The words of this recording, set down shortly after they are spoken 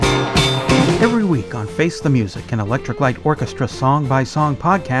Face the Music, an Electric Light Orchestra song-by-song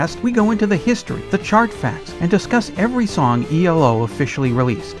podcast, we go into the history, the chart facts, and discuss every song ELO officially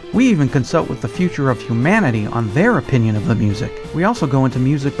released. We even consult with the Future of Humanity on their opinion of the music. We also go into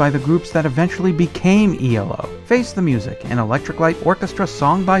music by the groups that eventually became ELO. Face the Music, an Electric Light Orchestra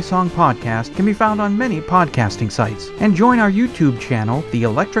song-by-song podcast, can be found on many podcasting sites. And join our YouTube channel, the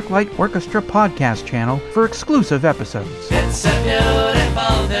Electric Light Orchestra Podcast channel, for exclusive episodes. It's a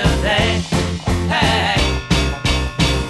beautiful new day. Hey.